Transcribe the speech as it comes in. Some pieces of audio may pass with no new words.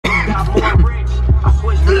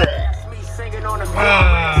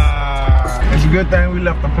good thing we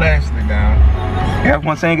left the plastic down. That's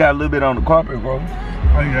one thing, got a little bit on the carpet, bro.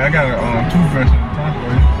 Oh yeah, I got a toothbrush in the top for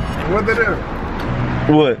you. What that is?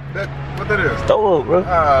 What? What that is? Throw up, bro.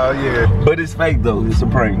 Oh yeah. But it's fake though, it's a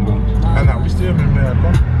prank, bro. I know, we still been mad,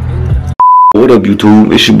 bro. What up,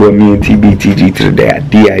 YouTube? It's your boy, me and TBTG to the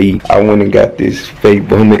DIE. I went and got this fake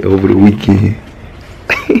bonnet over the weekend.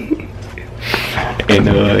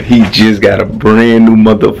 And he just got a brand new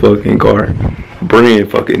motherfucking car. Brand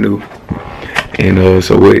fucking new. And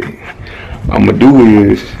so what I'm gonna do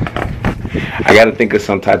is, I gotta think of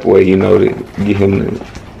some type of way, you know, to get him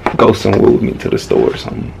to go somewhere with me to the store or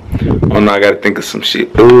something. Oh no, I gotta think of some shit.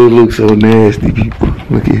 Oh, it looks so nasty, people.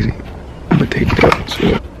 Look at it. I'm gonna take it out.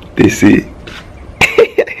 So this it.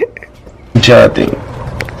 What y'all think?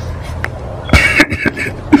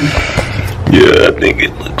 Yeah, I think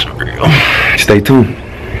it looks real. Stay tuned.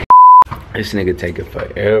 This nigga taking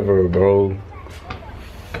forever, bro.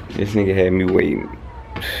 This nigga had me waiting.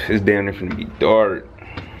 It's damn near finna be dark.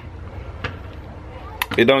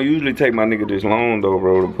 It don't usually take my nigga this long though,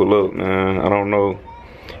 bro, to pull up, man. I don't know.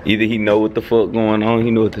 Either he know what the fuck going on,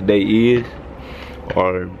 he know what the day is,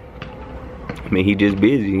 or I mean, he just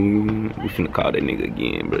busy. We finna call that nigga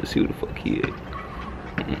again, bro. See who the fuck he is.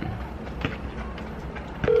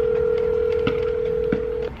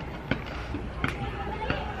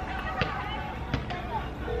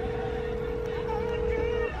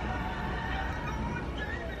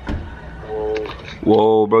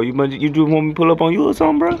 Whoa, bro, you just want me to pull up on you or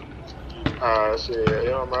something, bro? Shit, it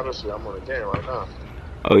don't matter. Shit, I'm on the game right now.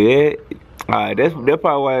 Oh yeah? Alright, that's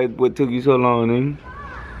probably why what took you so long, then.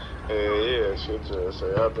 Yeah, shit, just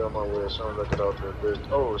say I'll be on my way as soon as I get out there, bitch.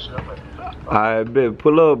 Oh, shit, I'm like, Alright, bet.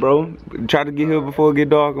 Pull up, bro. Try to get here before it get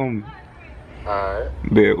dark on me. alright.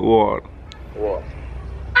 Bet, what? What?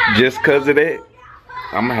 Just cause of that,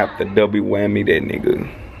 I'ma have to double whammy that nigga.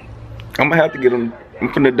 I'ma have to get him. I'm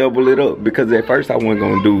finna double it up because at first I wasn't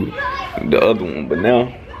gonna do the other one, but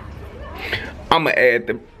now I'ma add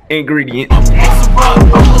the ingredients.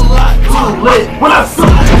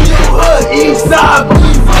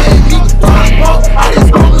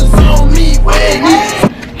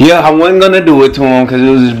 Yeah, I wasn't gonna do it to him because it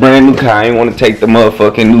was his brand new car. I didn't want to take the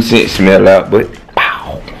motherfucking new scent smell out, but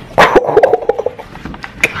pow.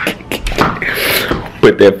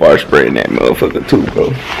 Put that far spray in that motherfucker too,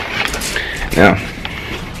 bro. Now,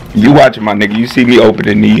 you watching my nigga, you see me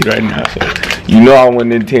opening these right now, so you know I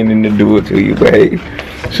wasn't intending to do it to you, but hey,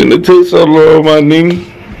 shouldn't have took so long, my nigga.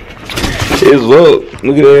 It's up.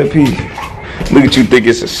 Look at that piece. Look at you think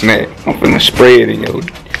it's a snack. I'm finna spray it in your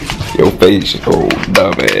face, oh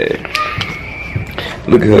dumb ass.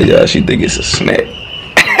 Look at her, y'all, she think it's a snack.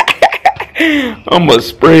 I'ma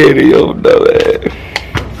spray it in your dumb ass.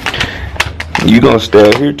 You gonna stay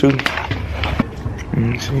out here too? Let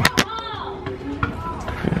me see.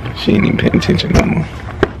 She ain't even paying attention no more.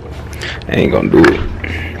 I ain't gonna do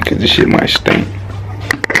it, cause this shit might stink.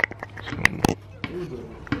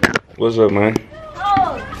 What's up, man?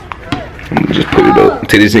 I'm gonna just put it up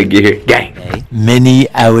till this nigga get here. Gang. Many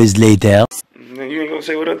hours later. You ain't gonna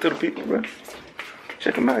say what up to the people, bro?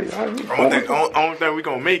 Check them out, y'all. Only thing we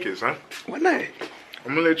gonna make is, huh? What not?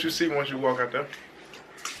 I'm gonna let you see once you walk out there.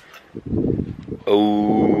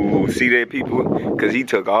 Oh, see that, people? Cause he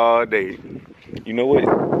took all day. You know what?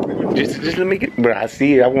 Just let me get, bro. I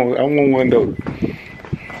see it. I want one though.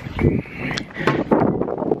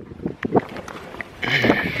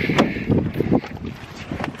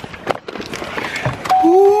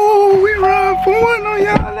 Ooh, we run for one on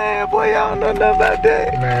y'all ass, boy. Y'all know nothing about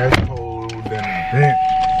that. Man, it's a whole damn event.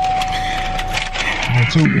 And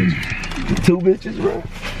 2 bitches. 2 bitches, bro.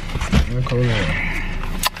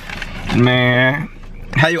 Man,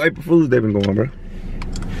 how your April Fool's Day been going, bro?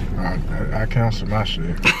 I canceled my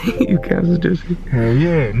shit. You canceled this shit? Hell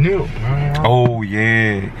yeah, Nip, man. Oh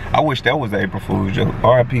yeah, I wish that was the April Fool's joke.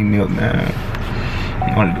 R.I.P. Nip, man.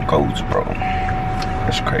 One of the goats, bro.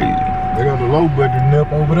 That's crazy. They got the low budget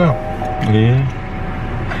Nip over there. Yeah.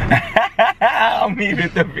 I'm even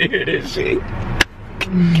to fear this shit.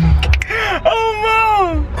 Oh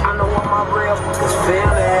no! I know what my real is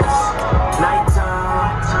feelings.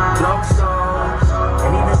 Nighttime, no songs,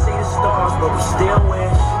 and even see the stars, but we still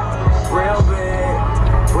wish. Real big,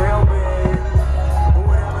 real big. Who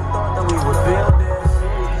would ever thought that we would build this?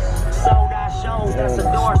 Sold out shows, that's a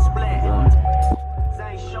door split.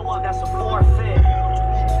 They show up, that's a forfeit.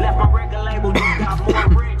 Left my record label, just got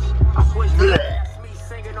more rich. I switched to that's me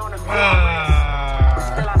singing on the chorus.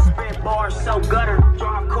 Still I spit bars so gutter.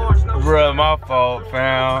 Drive chords, no. Bruh, my fault,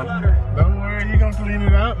 fam. Don't worry, you gonna clean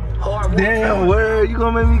it up. Damn, where you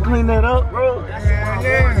gonna make me clean that up, bro? Yeah.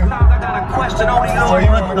 I got a question on the So you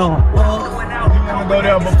want going out gonna go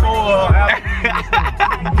there before or after.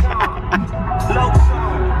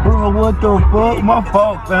 Bro, what the fuck? My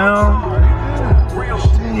fault, fam.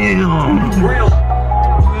 Damn.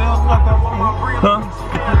 Huh?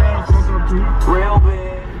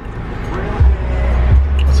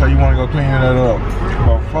 So you wanna go clean that up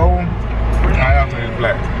before or after it's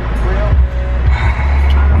black?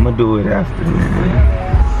 I'm gonna do it after, man.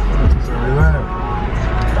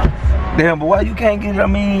 Damn, but why you can't get, I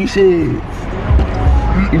mean, shit.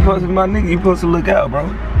 You supposed to be my nigga, you supposed to look out, bro.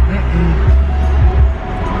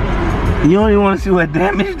 You don't even want to see what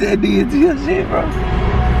damage that did to your shit, bro. You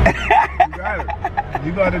got it.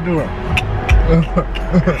 You gotta do it.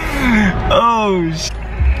 Oh, shit.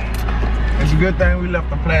 It's a good thing we left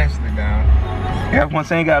the plastic down. Yeah, one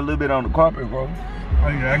thing got a little bit on the carpet, bro. Oh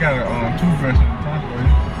yeah, I got a toothbrush in the trunk for you.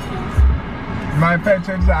 My pet,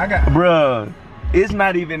 check this out. I got. Bruh, it's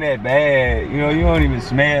not even that bad. You know, you don't even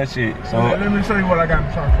smell shit. So Let me show you what I got in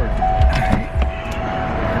the trunk for you.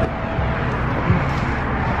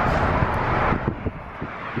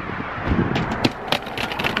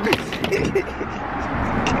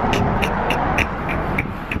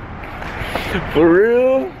 For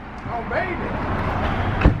real? Oh baby.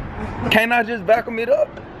 Can't I just vacuum it up?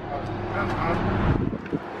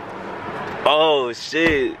 Oh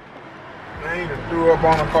shit. They either threw up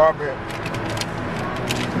on the carpet.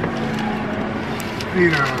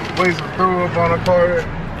 Either waste of threw up on the carpet.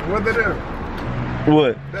 What that is?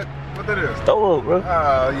 What? What that is? Throw up, bro.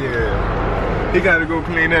 Oh yeah. He gotta go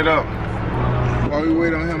clean that up. While we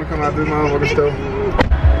wait on him to come out this motherfucker stuff.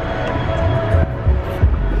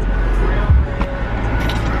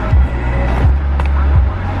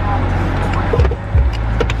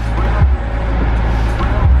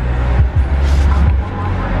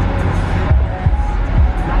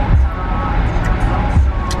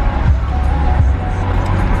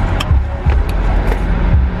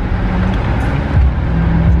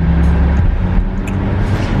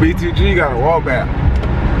 BTG got a wall back.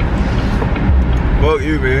 Fuck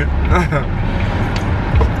you, man.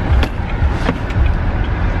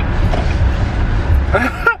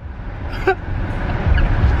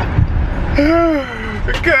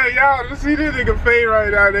 Okay, y'all just see this nigga fade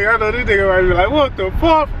right now, nigga. I know this nigga might be like, what the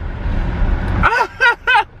fuck?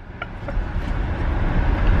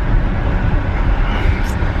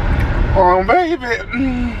 Oh,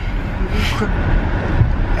 baby.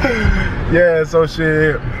 Yeah, so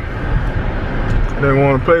shit. They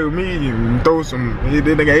want to play with me and throw some. They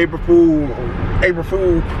nigga April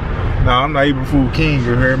Fool. Nah, I'm not April Fool King.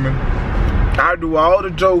 You hear me? I do all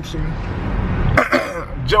the jokes and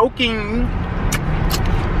joking.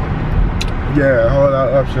 Yeah, hold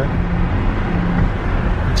that up, shit.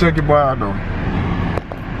 Check your boy out though.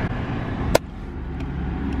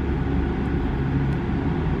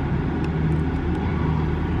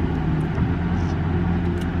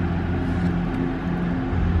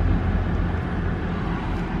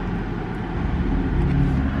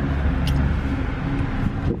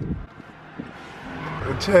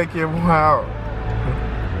 Check him out.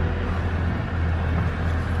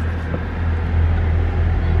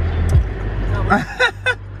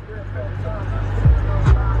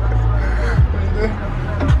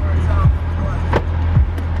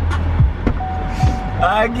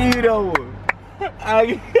 I give you that one.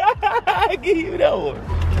 I give you that one.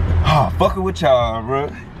 Oh, fucking with y'all, bro.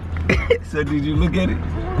 So did you look at it?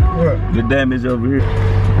 What? The damage over here.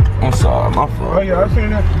 I'm sorry, my fault. Oh yeah, I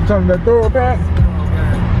seen that. You talking about throw pack?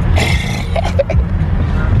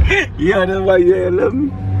 Yeah, that's why you ain't love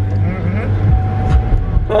me.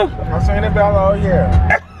 I seen that about all year.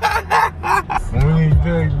 When we need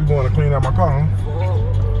to, we going to clean out my car, huh?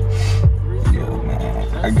 Yeah,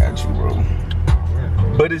 man, I got you, bro.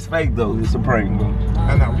 But it's fake though. It's a prank, bro.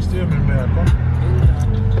 I know, we still been bad,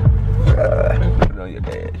 Put it on your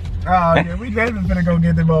dash. Oh yeah, we definitely finna go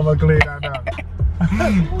get this motherfucker cleaned out now.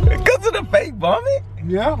 Because of the fake vomit?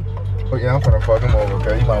 Yeah. Oh yeah, I'm finna fuck him over,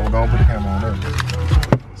 okay? You might as well go and put the camera on there.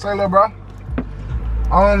 Say, little bro,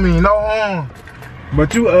 I don't mean no harm,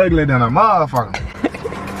 but you ugly than a motherfucker.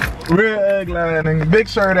 Real ugly ass nigga, big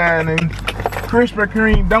shirt ass nigga, Krispy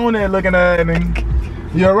Kreme donut looking ass nigga.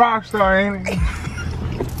 You a rock star, ain't it?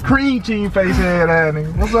 Cream cheese face head ass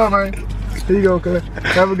nigga. What's up, man? Here you go, cuz.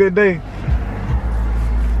 Have a good day.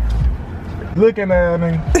 Looking at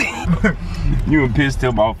nigga. You done pissed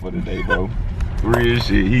him off for the day, bro. Real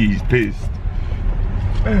shit, he's pissed.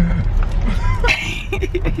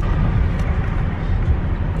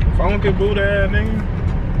 Funky boot ass nigga.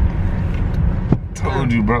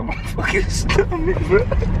 Told you, bro. My fucking stomach, bro.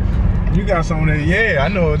 You got something there. Yeah, I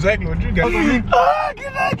know exactly what you got. Oh,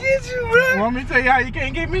 can I get you, bro? Want me to tell you how you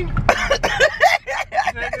can't get me?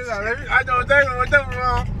 Check this out. I don't think what's up,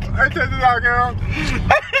 bro. Hey, check this out, girl.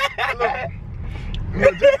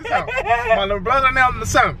 Look, check this out. My little brother now, the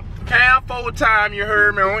son. Cam full time, you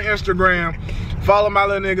heard me on Instagram. Follow my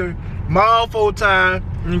little nigga. Maul full time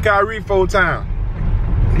and Kyrie full time.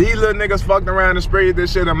 These little niggas fucked around and sprayed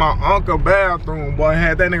this shit in my uncle bathroom, boy.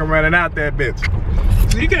 Had that nigga running out that bitch.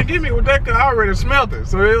 So you can't get me with that cause I already smelled it.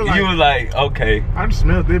 So it was like, you was like, okay. I just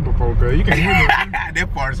smelled it before, cause you can't hear me.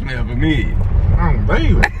 That part smell for me. Oh,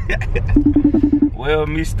 baby. Well,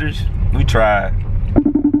 Meesters, we tried.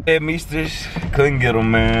 Yeah, Meesters, couldn't get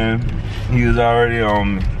him, man. He was already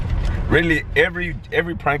on me. Really, every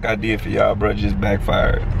prank I did for y'all, bro, just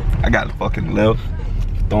backfired. I got fucking left,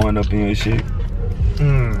 throwing up in your shit.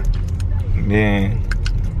 Man,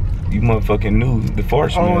 you motherfucking knew the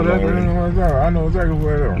fart smell already. I know exactly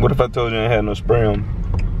where it is. What if I told you I had no spray on?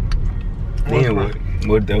 Then what?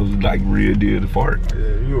 What that was like real deal to fart?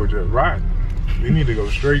 Yeah, you were just riding. We need to go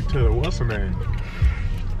straight to the what's the name?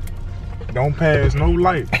 Don't pass no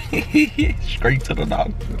light. Straight to the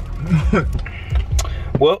doctor.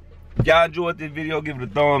 Well, if y'all enjoyed this video, give it a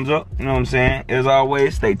thumbs up. You know what I'm saying? As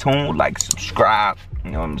always, stay tuned, like, subscribe.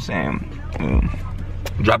 You know what I'm saying?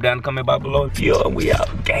 Drop down a comment below. Yo, we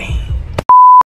out, gang.